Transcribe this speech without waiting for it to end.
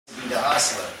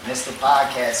Hustler, Mr.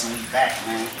 Podcast, and we back,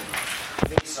 man.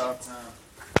 Face-off time.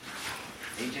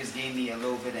 They just gave me a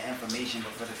little bit of information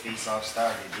before the face-off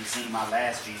started. They seen my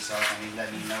last face-off and they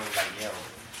let me know, like, yo,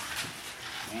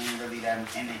 we ain't really that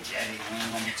energetic. We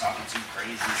ain't gonna be talking too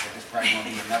crazy, so this probably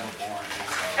gonna be another boring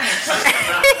face-off.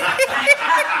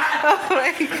 Oh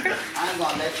my God. I ain't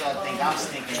gonna let y'all think I'm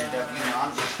stinking it up. You know,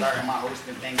 I'm just starting my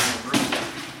hosting thing in the group.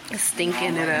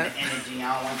 Stinking it up. The energy,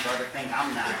 I don't want y'all to think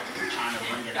I'm not trying to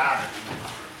bring it out of me.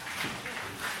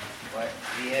 But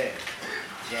yeah,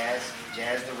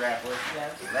 Jazz the rapper,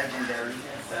 legendary.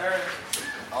 Yes, sir.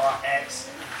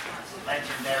 RX,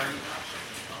 legendary.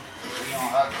 We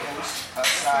on her coast, her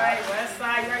side. West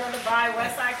side, you're on the vibe.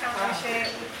 West side company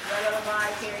shit. You're on the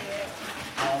vibe, period.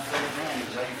 I don't feel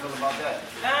advantage. How you feel about that?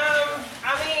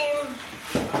 I mean,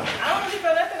 I don't really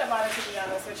feel nothing about it, to be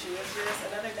honest with you. It's just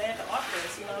another day at the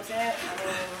office, you know what I'm saying? I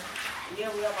mean,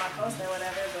 yeah, we on my coast or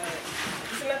whatever, but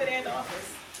it's another day at the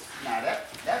office. Nah,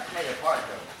 that play a part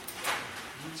though.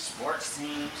 Sports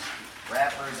teams,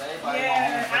 rappers, everybody.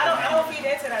 Yeah, I don't feed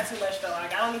into that too much though. Like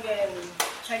I don't even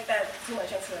take that too much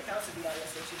into account, to be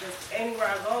honest with you. Just anywhere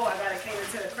I go, I gotta cater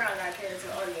to the crowd, I gotta cater to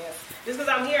the audience. Just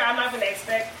because I'm here, I'm not gonna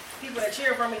expect people to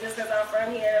cheer for me just because I'm from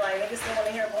here. Like they just still want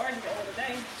to hear bars at the end of the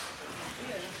day.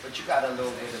 Yeah. But you got a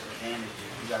little bit of advantage.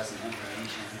 You got some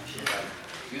information and shit. Like,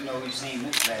 you know, you seen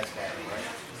Mook last battle, right?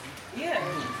 Yeah.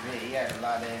 Yeah, he had a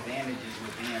lot of advantages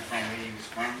with being from where he was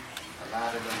from. A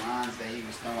lot of the lines that he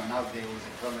was throwing out there was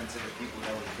equivalent to the people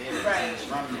that was there. Right. He was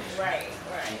from there. Right.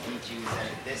 And he was at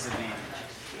a disadvantage.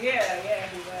 Yeah,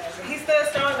 he was. But he's still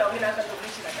strong though. He's not gonna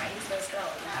beat you like that. He's still strong.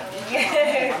 I'm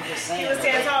just saying. He was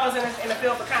 10 toes in the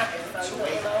field for confidence. So,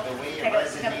 The way it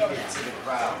resonated to the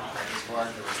crowd, as far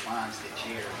as the response, the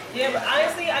cheer. Yeah, but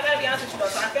honestly, I gotta be honest with you though.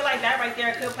 So I feel like that right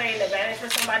there could play an advantage for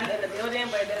somebody in the building,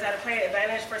 but it does have to play an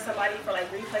advantage for somebody for like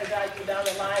replay value down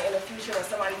the line in the future when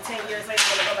somebody 10 years later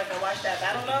gonna go back and watch that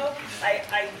battle though. Like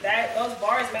that, those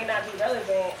bars may not be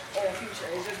relevant in the future.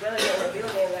 It's just relevant in the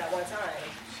building at one time.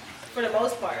 For the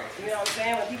most part, you know what I'm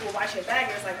saying? When people watch it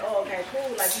back, it's like, oh, okay, cool.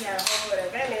 Like, he had a whole good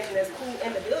advantage, and it's cool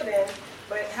in the building.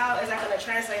 But how is that going to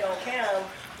translate on cam,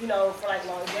 you know, for, like,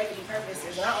 longevity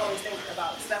purposes? And I always think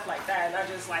about stuff like that, and not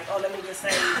just like, oh, let me just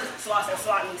say swat and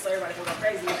swat me so everybody can go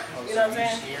crazy. You know what I'm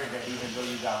saying? You scared that even though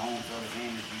you got home field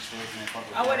advantage, you still can't fuck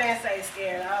with I wouldn't say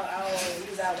scared. I don't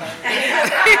use that word.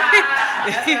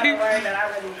 That's not a word that I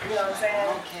really, you know what I'm saying?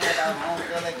 I don't care about home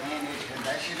field advantage, because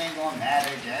that shit ain't going to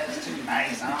matter. Jazz is too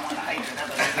nice. I don't want to hype it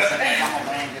up. I'm going to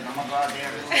land it. I'm going to go out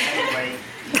there and lose anyway.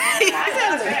 Right,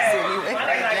 Jazz?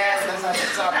 That's how you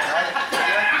talking, right?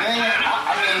 I mean...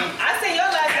 I seen your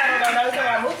last battle, though. No, you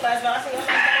talking about Mook last battle. I seen your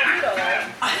last battle, too, though, right?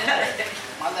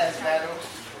 My last battle...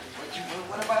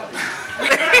 What about it? Go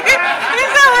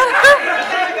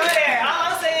there.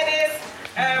 All I'm saying is,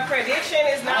 prediction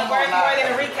is not worth more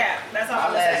than a recap. That's all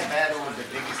I'm saying. My last battle was the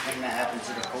biggest thing that happened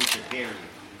to the culture, period.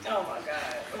 Oh my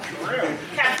God.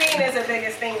 Caffeine is the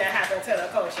biggest thing that happened to the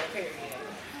culture, period.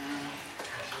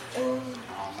 I don't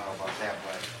know about that,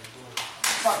 but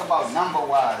let's talk about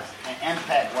number-wise and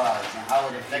impact-wise and how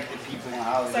it affected people and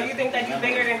how it... So you think that you're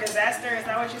bigger than Disaster? Is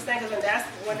that what you're saying? Because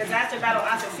when Disaster battled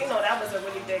Assassino, that was a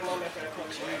really big moment for the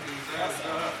culture.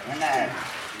 When that happened?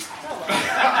 Oh my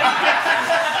God.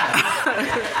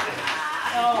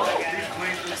 Oh my God.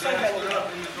 That's so funny.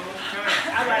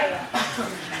 All right.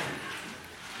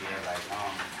 Yeah, like,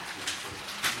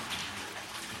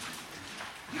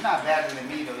 you're not battling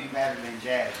me, though. You're battling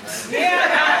Jazz, right? Yeah,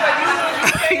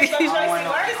 but you say some crazy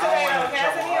words today, though,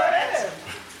 Cassidy, or that.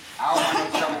 I don't want no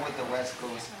trouble with the West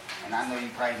Coast, and I know you're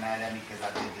probably mad at me because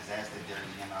I did Disaster dirty,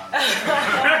 you know.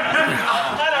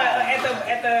 Hold on,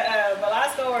 at the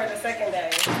Velasco or the second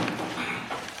day?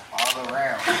 All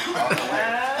around. All the way.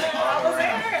 I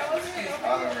was there.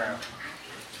 All around.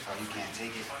 Oh, you can't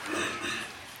take it?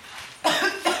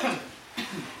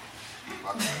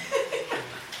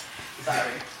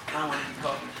 Sorry, I don't want to keep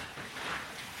talking.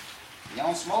 You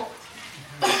don't smoke?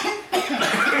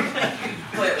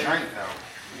 Clearly. Drink, though.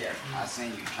 Yeah. I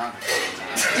seen you drunk a couple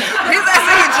times. He's not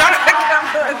saying you drunk a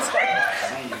couple of times. I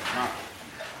seen you drunk.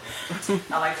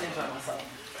 I like to enjoy myself.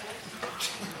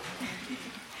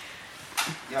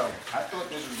 Yo, I thought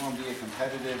this was going to be a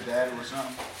competitive battle or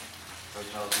something. Thought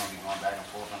y'all was going to be going back and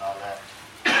forth and all that.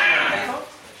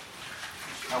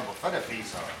 No, but for the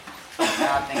face-off.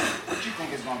 Now I think, what you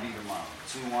think is going to be tomorrow?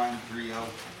 2-1, 3-0,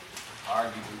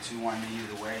 arguably 2-1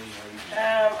 either way.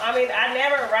 I mean, I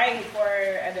never write for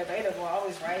a debatable. I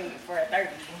always write for a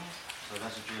 30. So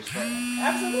that's what you're expecting?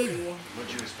 Absolutely. What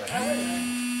you expect? I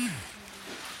would.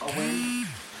 A win?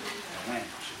 A win.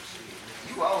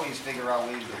 You always figure out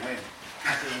ways to win.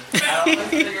 I do. I always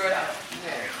figure it out.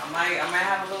 Yeah. I might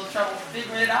have a little trouble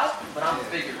figuring it out, but I'm gonna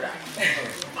figure it out.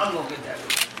 I'm gonna get that way.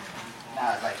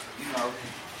 Nah, like, you know,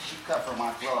 she cut for my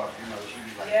cloth, you know, she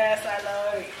be like Yes, I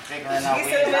know. figuring out He's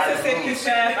ways a how to Mississippi lose.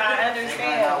 chef. I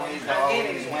Figuring out understand. ways to I get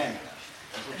always it. win.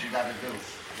 That's what you gotta do.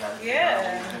 You gotta figure Yeah. out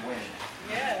ways to win.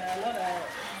 Yeah, I know that.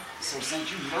 So since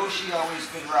you know she always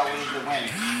figure out ways to win,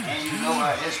 and you know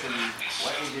her history,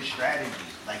 what is your strategy?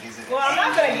 Like, is it? Well, I'm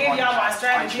not gonna give y'all my punch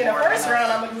strategy in the more first than round.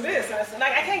 us? I'm gonna do this, and it's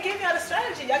like I can't give y'all the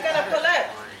strategy. Y'all gotta pull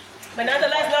up. But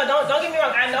nonetheless, no, don't get me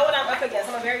wrong. I know what I'm up against.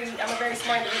 I'm a very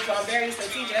smart individual. I'm very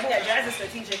strategic. I think that Jazz is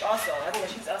strategic also. I think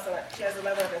that she has a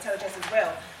level of intelligence as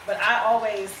well. But I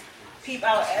always peep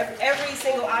out every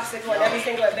single obstacle and every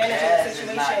single advantage in Jazz the is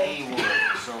not situation.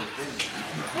 A-word, so this is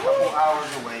a couple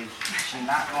hours away. She's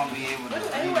not gonna be able to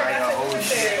Anywhere rewrite her got to do whole with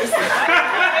shit. this.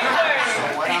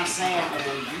 So what I'm saying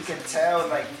is, you can tell,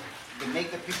 like, to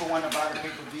make the people want to buy the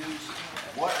pay-per-views,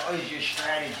 what is your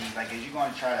strategy? Like, is you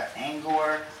going to try to angle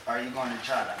her? Or are you going to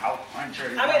try to out-punch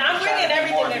her? I mean, I'm bringing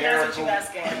everything if that's what you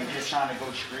asking. Are you just trying to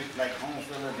go straight, like, home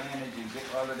field advantage and get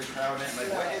all of the crowd in?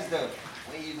 Like, what is the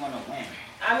way you going to win?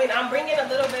 I mean, I'm bringing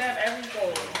a little bit of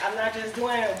everything. I'm not just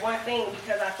doing one thing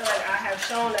because I feel like I have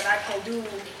shown that I can do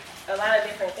a lot of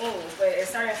different things. But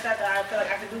it's certain stuff that I feel like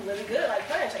I can do really good, like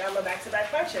punch. Like I'm a back-to-back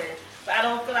puncher. But I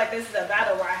don't feel like this is a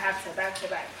battle where I have to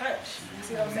back-to-back punch. You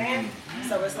see what I'm saying?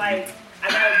 So it's like, I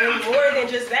gotta bring more than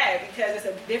just that because it's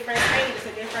a different stage, it's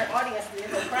a different audience, it's a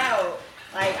different crowd.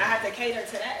 Like, I have to cater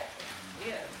to that.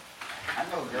 Yeah. I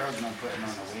know girls been putting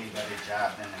on a way better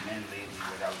job than the men lately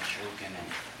without choking and,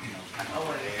 you know, coming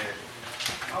over there,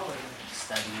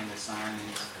 studying the signs,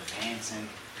 advancing.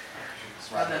 That's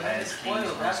why the last Kings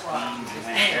that's why went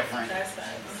different. That's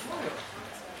nice.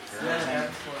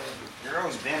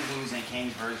 Girls been losing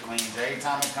Kings versus Queens. Every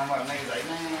time it come up, niggas like,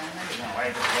 man, niggas gonna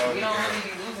wipe the floor. We don't really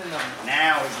be losing them.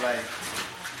 Now it's like,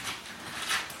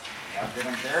 y'all did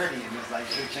them dirty, and it's like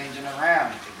shit changing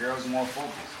around. The girls more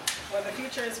focused. Well, the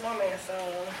future is woman, so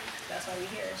that's why we're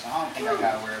here. So I don't think I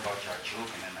gotta worry about y'all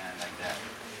choking and nothing like that.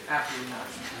 Absolutely not.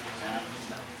 Yeah?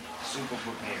 Super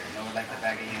prepared, know it like the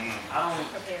back of your hand. I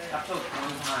took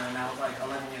one time and that was like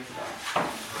 11 years ago.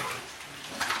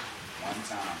 One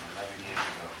time, 11 years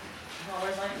ago. It's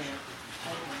always like me.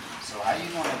 So how you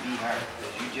gonna beat her? Because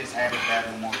you just had a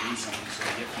battle more recently, so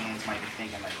your fans might be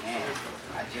thinking like, man,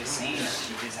 I just seen her.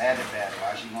 She just had a battle.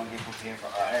 How's she gonna get prepared for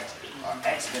our ex? Our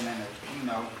ex been in a, you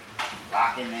know,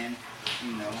 locking in,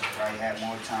 you know, probably had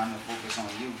more time to focus on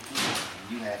you. And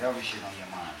you had other shit on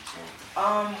your mind, so.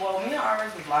 Well, me and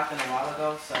RS was locked in a while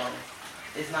ago, so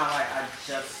it's not like I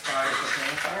just started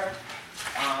preparing for her.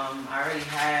 I already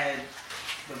had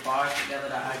the bars together,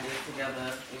 the ideas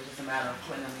together. It was just a matter of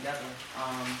putting them together.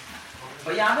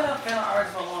 But yeah, I've been a fan of RS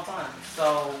for a long time,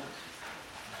 so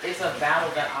it's a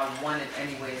battle that I wanted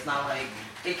anyway. It's not like,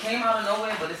 it came out of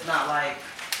nowhere, but it's not like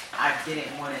I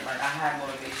didn't want it. Like, I had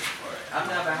motivation for it. I've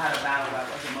never had a battle where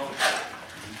I wasn't motivated.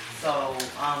 So,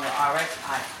 with RX,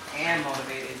 I am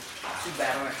motivated to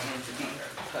battle her and to beat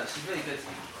her, because she's really good to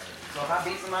me. So if I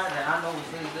beat somebody that I know is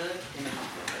really good, it makes me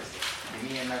feel good. Give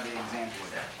me another example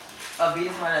of that.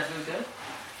 Beating somebody that's really good?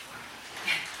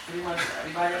 Pretty much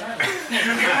everybody around me.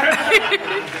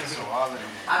 So all of them.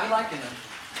 I be liking them.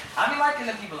 I be liking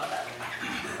the people like that.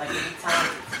 Like, they be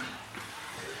talented to me.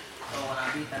 So when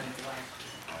I beat them, it's like,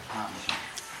 Accomplishment.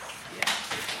 yeah.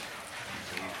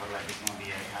 So you feel like it's gonna be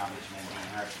an accomplishment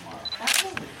being her tomorrow.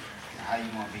 Absolutely. How you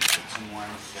gonna beat the 2-1,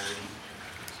 30?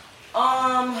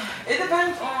 It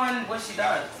depends on what she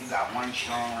does. You got one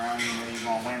strong round, you know you're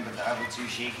gonna win, but the other two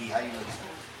shaky. How you lose?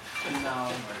 No.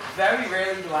 Very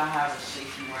rarely do I have a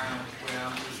shaky round where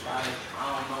I'm just like, I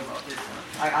don't know about this one.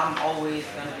 Like, I'm always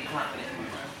gonna be confident in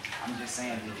my round. I'm just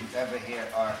saying, did you ever hear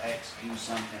our ex do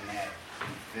something that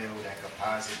you feel that could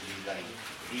possibly like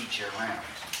beat your rounds?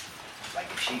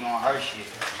 Like if she on her shit,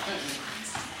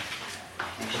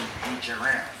 and she beat your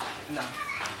round. No.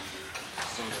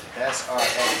 So the best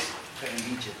RX couldn't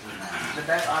beat you 3 rounds. The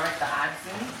best RX that I've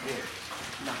seen? Yeah.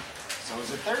 No. So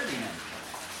it's a 30 then.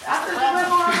 After the win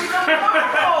on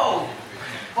tomorrow.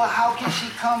 But how can she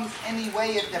come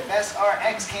anyway if the best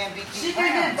RX can't beat you? She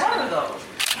can get better though. You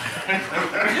can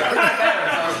get better,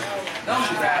 so don't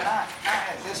do that. Not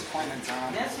at this point in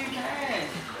time. Yes, you can.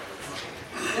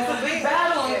 It's a big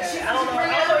battle. Yeah, She I don't know what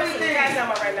you guys talking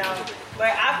about right now.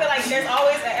 But I feel like there's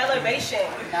always an elevation.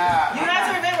 Nah. You have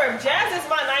to remember, Jazz is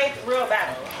my 9th real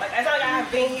battle. Like, it's not like I have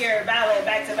been here battling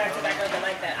back to back to back, nothing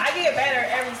like that. I get better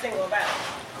every single battle.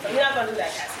 So you're not going to do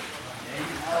that, Cassidy.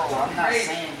 No, I'm not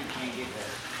saying you can't get better.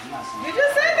 I'm I'm not saying You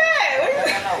just said that. What are you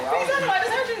No, what are you talking about? I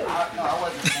just heard you. No, I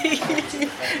wasn't saying no to the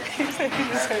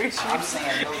fact that I'm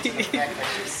saying no to the fact that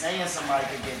she's saying somebody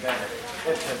could get better.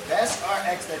 If the best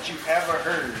RX that you've ever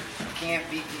heard can't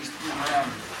beat these 3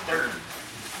 round third,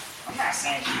 I'm not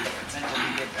saying she could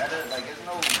potentially get better. Like, there's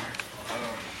no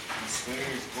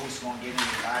mysterious boost gonna get in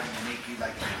your body and make you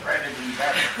like incredibly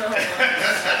better. Like,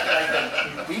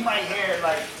 we might hear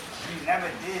like you never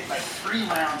did like 3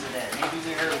 rounds of that. Maybe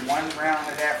we heard 1 round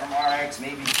of that from RX,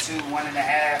 maybe 2, 1.5.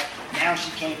 Now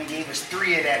she came and gave us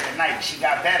 3 of that tonight. She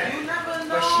got better. You never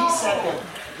know. But she said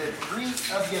the 3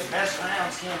 of your best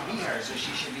rounds can't be her, so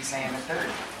she should be saying the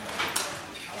 3rd.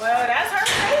 Well, that's her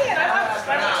opinion.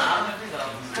 I'm gonna do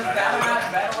though. Because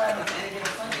battle rap is any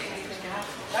given Sunday. Anything can happen.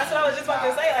 That's what I was just about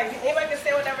to say. Like, anybody can say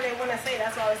whatever they want to say.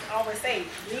 That's what I always say.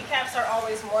 Recaps are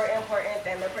always more important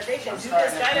than the predictions. You can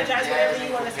strategize whatever you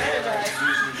want to strategize.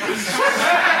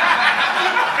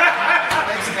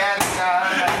 Next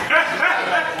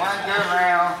like 1 good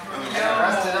round. The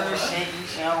rest of them is shaky.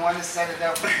 She don't want to set it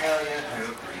up for failure.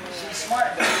 She's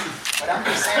smart though. But I'm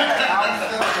just saying, like, how you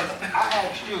feel? Because I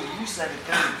asked you, you said it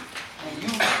 30. And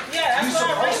you, Yeah, you that's what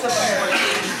I'm supposed to be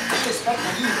you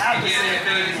expecting you not to say it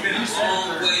 30. You said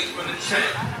Long 30. way from the check.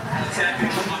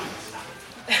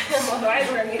 Well, I ain't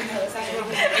gonna get to it.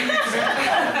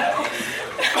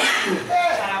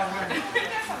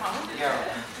 Yo.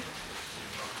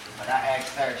 But I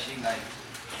asked her, she like,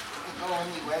 you can go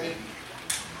anyway.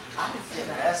 I didn't say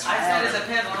that. That's I said it fine.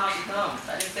 depends on how she comes.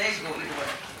 I didn't say she go either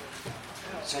way.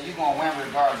 So you're gonna win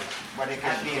regardless. But it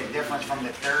could be a difference from the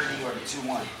 30 or the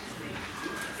 2-1.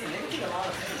 It could be a lot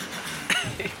of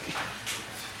things. It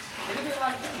could be a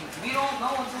lot of things. We don't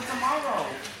know until tomorrow.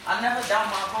 I never doubt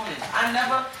my opponent. I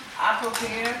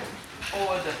prepare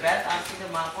for the best I've seen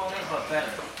of my opponent, but better.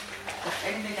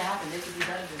 Anything that happens, they could be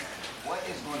better than that. What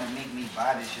is gonna make me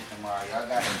buy this shit tomorrow? Y'all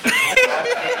got to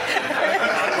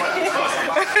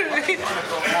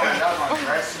y'all gonna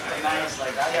dress super nice.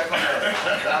 Like, how y'all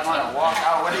gonna walk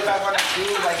out? What are y'all gonna do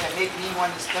like to make me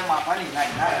want to spend my money? Like,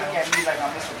 not look at me like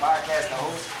I'm Mr. Podcast, the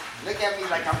host. Look at me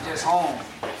like I'm just home.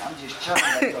 I'm just chilling.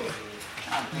 Like, yo,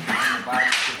 I'm thinking I'm gonna buy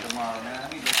this shit tomorrow, man. Let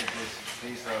me look at this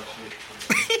face off shit.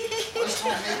 What's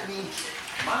gonna make me?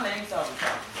 My name's always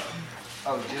talking.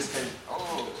 Oh, just cause,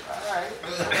 oh, alright. I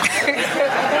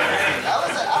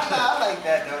like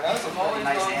that though. That was a I'm always really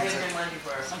nice going to answer. give your money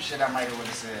first. Some shit I might have would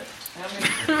have said. You know what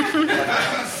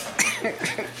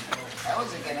That was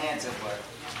a good answer, but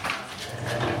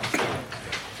I mean?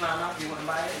 You want to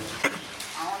buy it?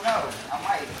 I don't know. I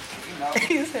might, you know.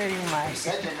 You said you You might.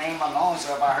 said your name alone,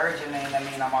 so if I heard your name, that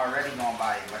means I'm already gonna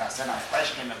buy it. But I said I'm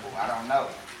questionable. I don't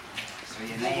know. So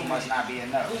your name must not be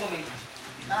enough. Google me.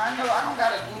 Nah, I know. I don't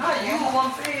gotta Google Not you,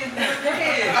 I'm saying. The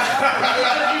kids.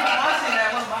 People watching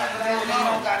that one buy it, but they You don't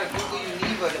don't know. gotta Google you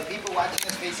neither. The people watching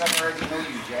this face up already know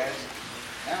you, Jazz.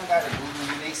 They don't gotta Google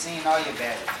you. They seen all your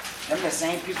bad. Them the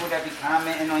same people that be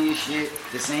commenting on your shit.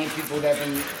 The same people that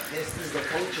be, this is the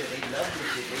culture. They love this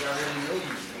shit. They already know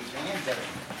you. They fans of it.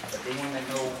 But they want to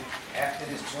know after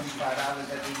this $25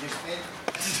 that they just spent,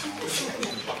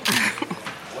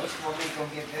 what's gonna make them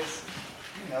get this?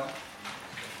 You know,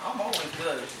 I'm always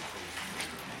good.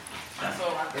 That's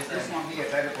all I can is this say. gonna be a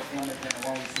better performance than the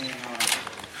one we seen on $25?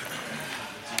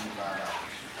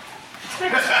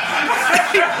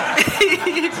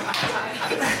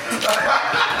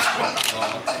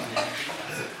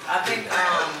 I think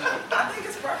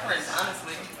it's preference,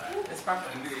 honestly. It's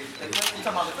preference. You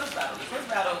talking about the first battle? The first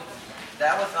battle,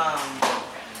 that was I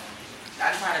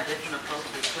tried a different approach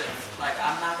with clips. Like,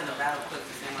 I'm not gonna battle clips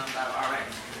the same way I'm battle RX.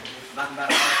 I'm not gonna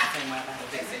battle RX the same way I battle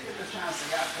Big Six. They're trying to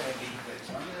say I could be clips.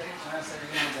 I mean, they're trying to say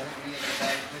they're gonna hit me in the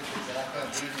bad clips that I could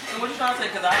be. So what you trying to say?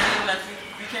 Because I feel that you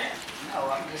can't. No,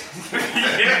 I'm just What you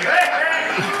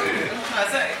trying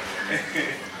to say?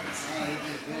 saying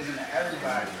he just losing to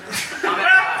everybody. I'm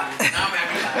everybody. I'm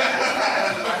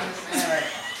everybody. I'm just saying, like,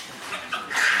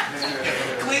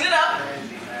 Clean it up.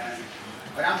 crazy, man.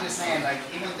 But I'm just saying, like,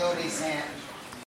 even though they saying